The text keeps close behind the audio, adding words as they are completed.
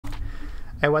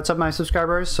Hey, what's up my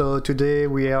subscribers? So today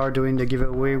we are doing the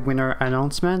giveaway winner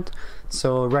announcement.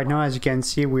 So right now, as you can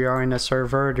see, we are in a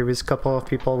server. There is a couple of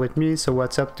people with me. So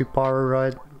what's up to Power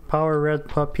Red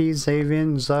Puppy,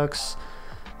 Zavin, Zux,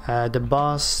 the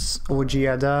boss, OG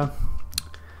Ada,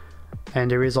 and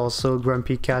there is also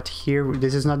Grumpy Cat here.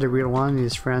 This is not the real one,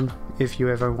 his friend, if you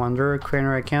ever wonder,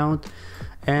 Craner account.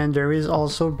 And there is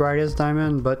also Brightest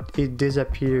Diamond, but it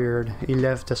disappeared. He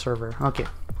left the server. Okay.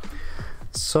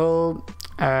 So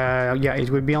yeah, it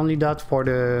will be only that for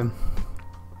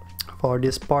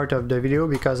this part of the video,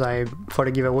 because for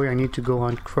the giveaway I need to go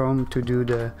on Chrome to do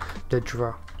the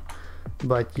draw.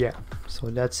 But yeah, so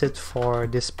that's it for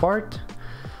this part.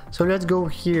 So let's go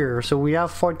here. So we have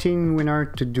 14 winner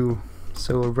to do.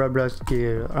 So Roblox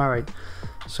gear. Alright,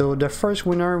 so the first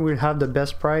winner will have the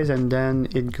best prize, and then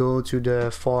it go to the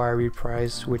 4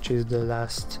 prize, which is the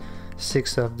last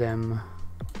 6 of them.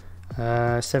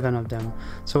 7 of them.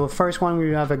 So first one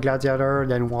we have a gladiator,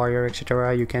 then warrior,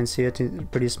 etc. You can see it, it's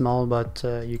pretty small, but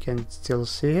you can still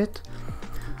see it.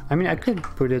 I mean, I could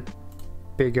put it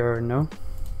bigger, no?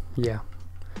 Yeah,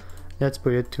 let's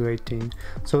put it to 18.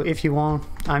 So if you want,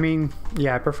 I mean,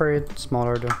 yeah, I prefer it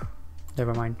smaller though.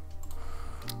 Never mind,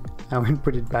 I will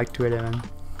put it back to 11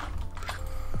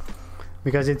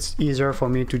 because it's easier for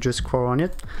me to just scroll on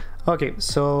it. Okay,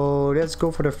 so let's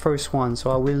go for the first one. So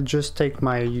I will just take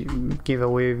my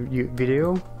giveaway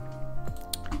video.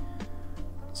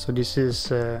 So this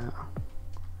is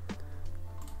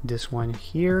this one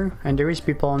here, and there is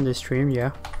people on the stream,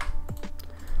 yeah.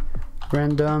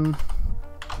 Random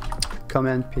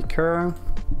comment picker.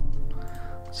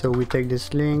 So we take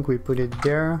this link, we put it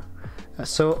there.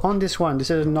 So on this one,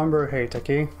 this is number 8,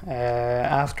 okay?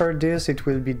 After this it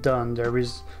will be done. There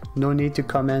is no need to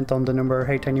comment on the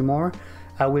number 8 anymore.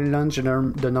 I will launch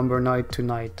the number 9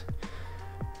 tonight.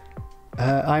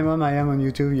 I am on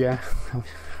YouTube, yeah.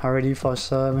 Already for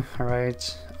sub,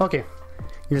 alright. Okay,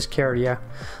 you're scared, yeah.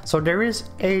 So there is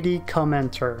 80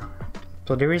 commenter.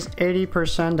 So there is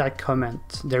 80% that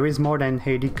comment. There is more than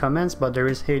 80 comments, but there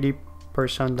is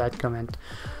 80% that comment.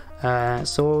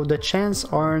 So the chance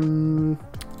are,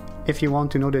 if you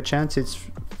want to know the chance, it's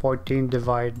 14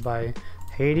 divided by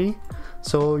 80.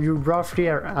 So you roughly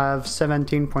have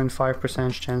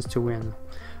 17.5% chance to win.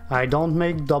 I don't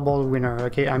make double winner,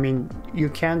 okay? I mean, you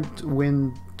can't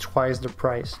win twice a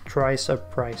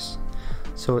price.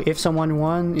 So if someone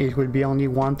won, it will be only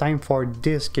one time for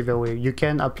this giveaway. You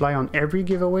can apply on every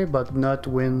giveaway, but not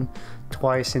win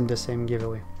twice in the same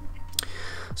giveaway.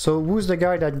 So who's the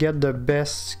guy that get the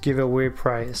best giveaway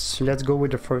prize? Let's go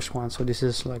with the first one. So this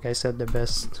is, like I said, the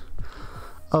best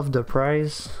of the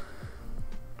prize.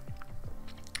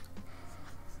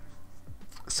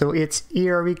 So it's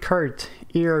Eerie Kurt.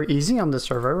 Is he on the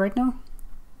server right now?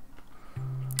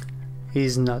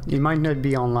 He's not. He might not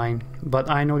be online, but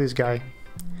I know this guy.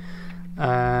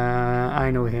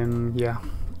 I know him, yeah.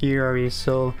 Eerie.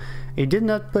 So he did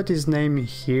not put his name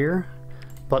here,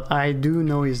 but I do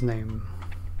know his name.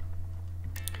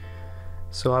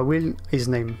 So I will, his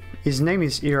name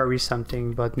is Eerie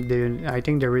something, but I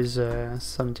think there is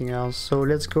something else. So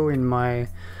let's go in my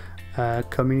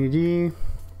community.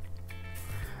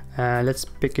 Let's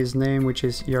pick his name, which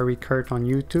is Eerie Kurt on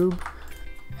YouTube,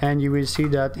 and you will see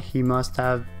that he must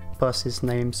have posted his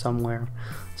name somewhere.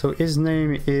 So his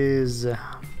name is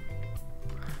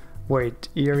wait,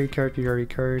 Eerie Kurt.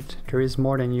 There is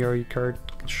more than Eerie Kurt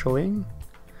showing.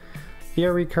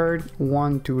 Eerie Kurt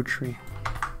 123.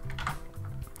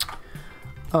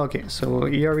 Okay, so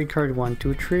Eerie Kurt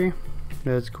 123.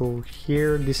 Let's go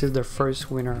here. This is the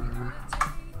first winner.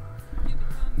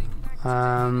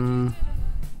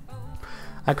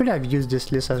 I could have used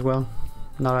this list as well,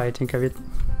 now that I think of it.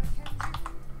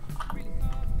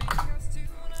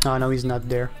 Oh no, he's not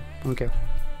there. Okay.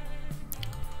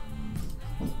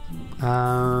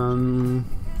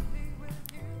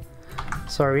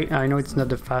 Sorry, I know it's not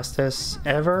the fastest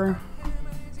ever.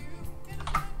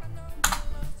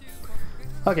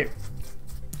 Okay,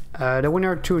 the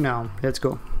winner 2 now. Let's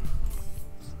go.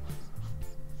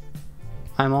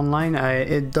 I'm online.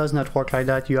 It does not work like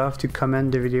that. You have to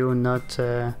comment the video, not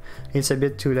it's a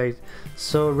bit too late.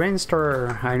 So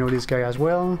Rainster, I know this guy as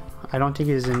well. I don't think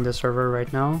he's in the server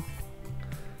right now,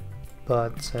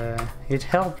 but it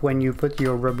helped when you put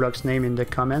your Roblox name in the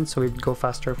comments, so it go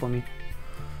faster for me.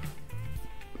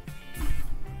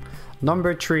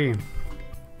 Number 3,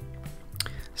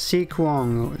 Si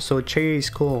Kwong. So Che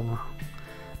is cool.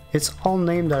 It's all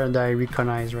names that I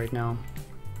recognize right now.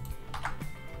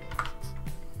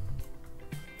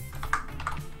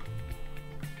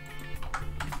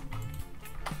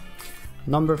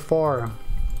 Number 4,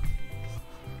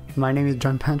 My name is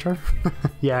John Panther.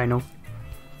 Yeah, I know.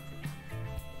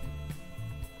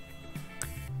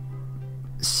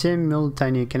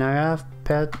 Simultaneous. Can I have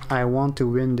pet? I want to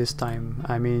win this time.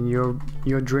 I mean, your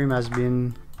dream has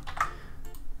been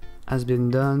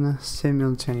done.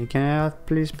 Simultaneous. Can I have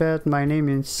please pet? My name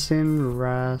is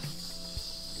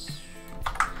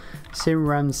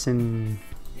Simramson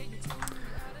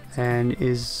and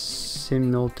is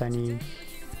simultaneous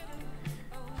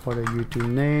for the YouTube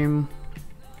name.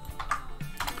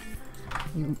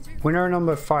 Winner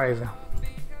number 5.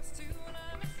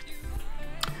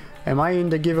 Am I in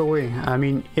the giveaway? I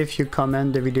mean, if you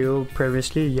comment the video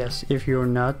previously, yes. If you're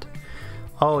not,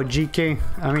 oh, GK,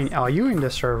 I mean, are you in the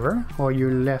server or you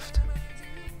left?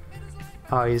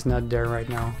 Oh, he's not there right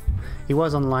now. He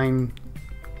was online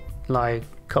like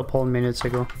a couple minutes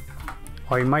ago,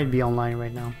 or he might be online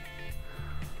right now.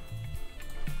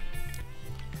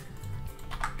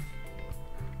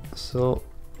 So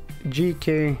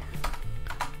GK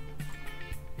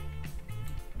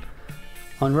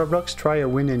on Roblox, try a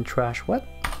win in trash. What?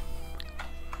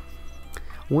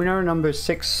 Winner number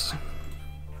 6.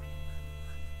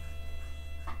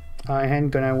 I ain't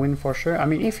gonna win for sure. I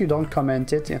mean, if you don't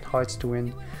comment it, it's hard to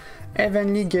win.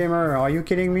 Heavenly Gamer, are you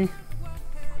kidding me?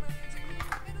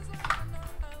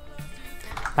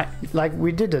 Like,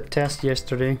 we did a test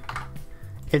yesterday.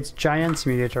 It's Giant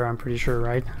Simulator, I'm pretty sure,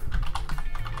 right?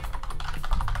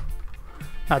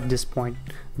 At this point,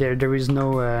 there is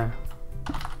no.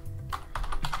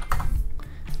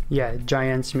 Yeah,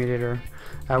 Giant Simulator.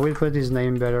 I will put his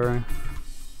name better.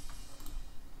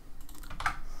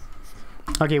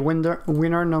 Okay,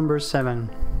 winner number 7.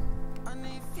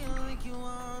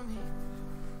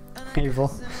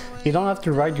 Evil. You don't have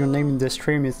to write your name in the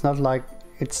stream. It's not like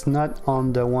it's not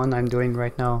on the one I'm doing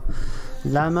right now.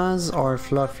 Llamas or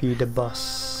Fluffy the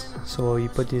boss. So you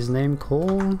put his name,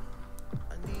 cool.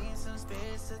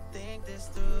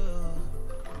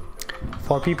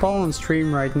 For people on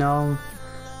stream right now,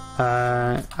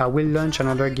 I will launch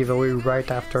another giveaway right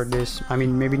after this. I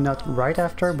mean, maybe not right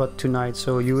after, but tonight.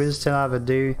 So you will still have a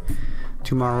day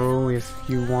tomorrow if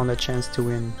you want a chance to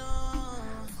win.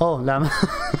 Oh, Llama.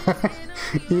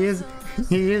 he is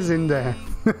in there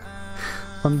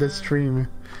on the stream.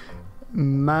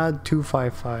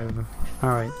 Mad255. All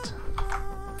right.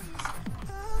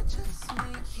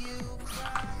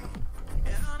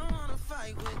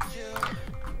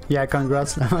 Yeah,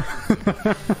 congrats, Llama.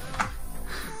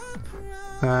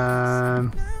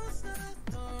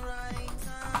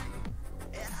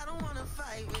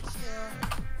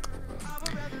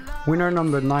 Winner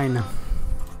number 9.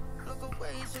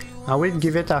 I will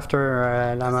give it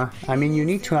after Llama. I mean, you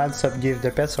need to add sub-give.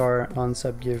 The pets are on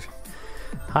sub-give.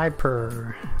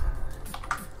 Hyper.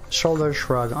 Shoulder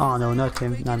shrug. Oh no, not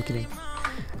him. No, I'm kidding.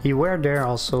 You were there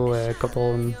also a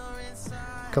couple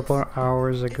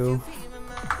hours ago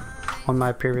on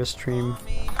my previous stream.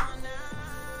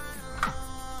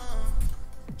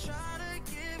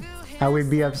 I will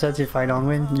be upset if I don't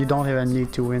win. You don't even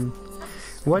need to win.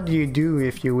 What do you do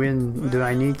if you win? Do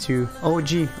I need to...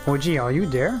 OG, are you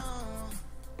there?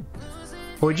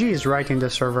 OG is right in the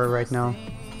server right now.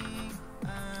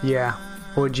 Yeah,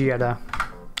 OG Ada.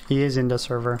 He is in the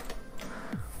server.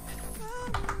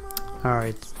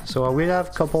 Alright, so I will have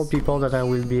a couple people that I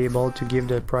will be able to give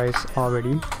the prize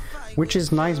already. Which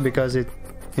is nice because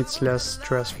it's less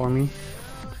stress for me.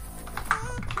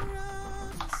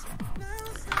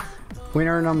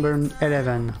 Winner number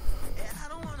 11.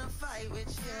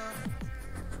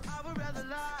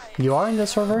 You are in the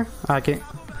server? Okay.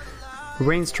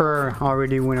 Rainster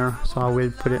already winner, so I will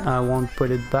put it. I won't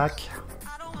put it back.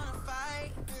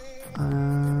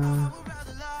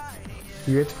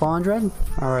 You hit 400?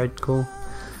 Alright, cool.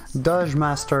 Dodge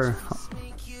Master.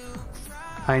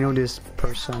 I know this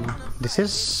person. This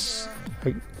is...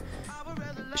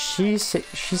 She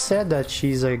said that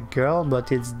she's a girl,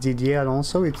 but it's Didier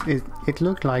Alonso. It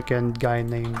looked like a guy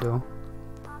name though.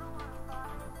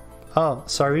 Oh,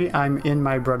 sorry, I'm in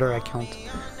my brother account.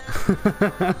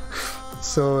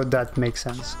 So that makes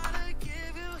sense.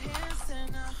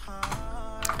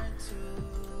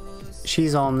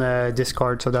 She's on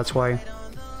Discord, so that's why.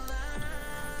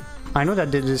 I know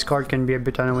that the Discord can be a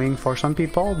bit annoying for some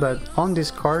people, but on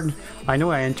Discord, I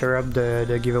know I interrupt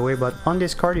the giveaway, but on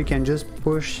Discord you can just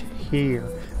push here,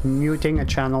 muting a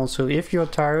channel. So if you're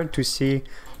tired to see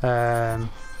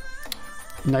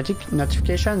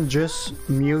notification, just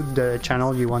mute the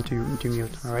channel you want to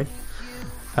mute, alright?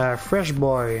 Fresh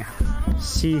Boy,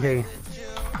 CA.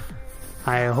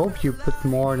 I hope you put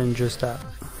more than just that.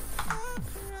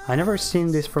 I never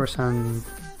seen this person.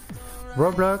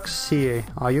 Roblox CA,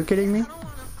 are you kidding me?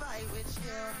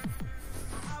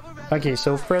 Okay,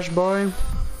 so fresh boy.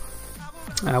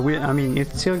 I mean, it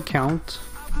still counts,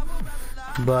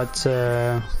 but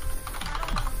I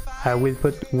will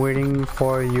put waiting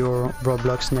for your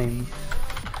Roblox name.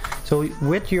 So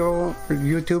with your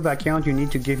YouTube account, you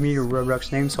need to give me your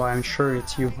Roblox name, so I'm sure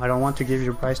it's you. I don't want to give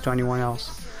your prize to anyone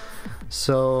else.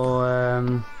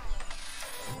 So,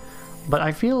 but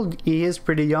I feel he is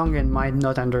pretty young and might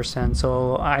not understand.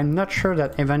 So I'm not sure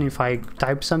that even if I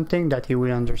type something that he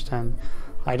will understand.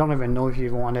 I don't even know if he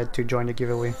wanted to join the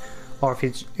giveaway, or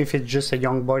if it's just a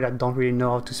young boy that don't really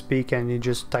know how to speak and he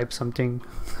just types something.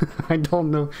 I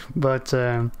don't know, but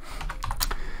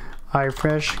hi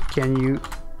Fresh, can you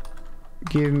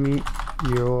give me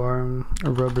your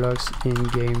Roblox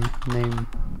in-game name?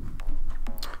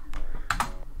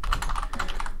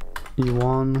 You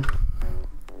won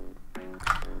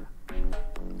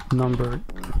number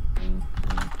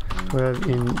 12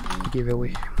 in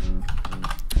giveaway.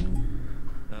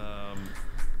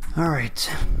 Alright,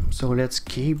 so let's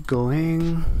keep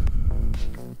going.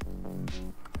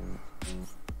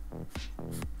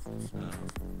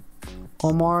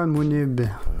 Omar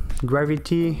Munib,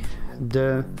 Gravity,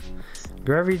 the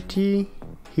Gravity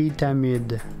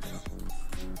Hitamid.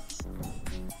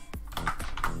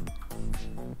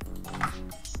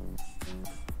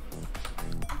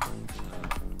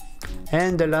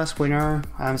 And the last winner,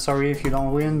 I'm sorry if you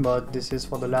don't win, but this is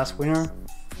for the last winner.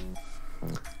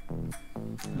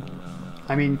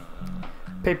 I mean,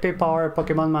 Pepe Power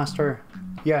Pokemon Master.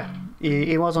 Yeah,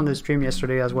 he was on the stream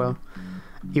yesterday as well.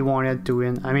 He wanted to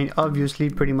win. I mean, obviously,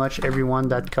 pretty much everyone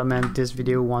that comment this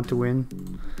video want to win.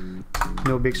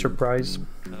 No big surprise.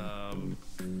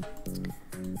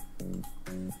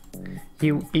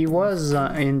 He was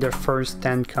in the first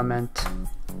 10 comment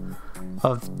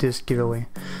of this giveaway.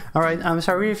 Alright, I'm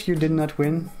sorry if you did not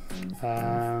win.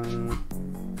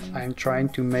 I'm trying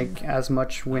to make as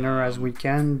much winner as we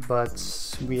can, but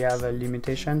we have a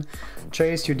limitation.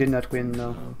 Chase, you did not win,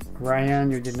 no.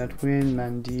 Ryan, you did not win.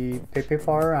 Mandy, Pepe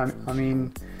Power, I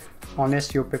mean,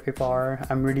 honest, your Pepe Power,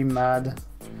 I'm really mad.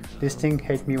 This thing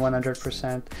hate me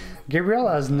 100%. Gabriel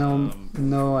has no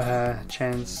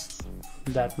chance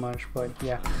that much, but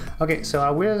yeah. Okay, so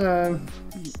I will,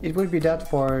 it will be that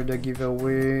for the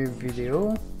giveaway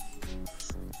video,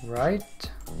 right?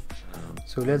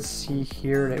 So let's see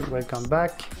here, welcome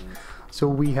back. So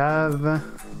we have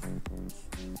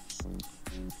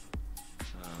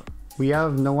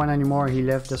no one anymore, he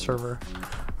left the server.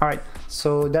 Alright,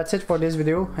 so that's it for this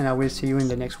video and I will see you in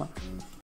the next one.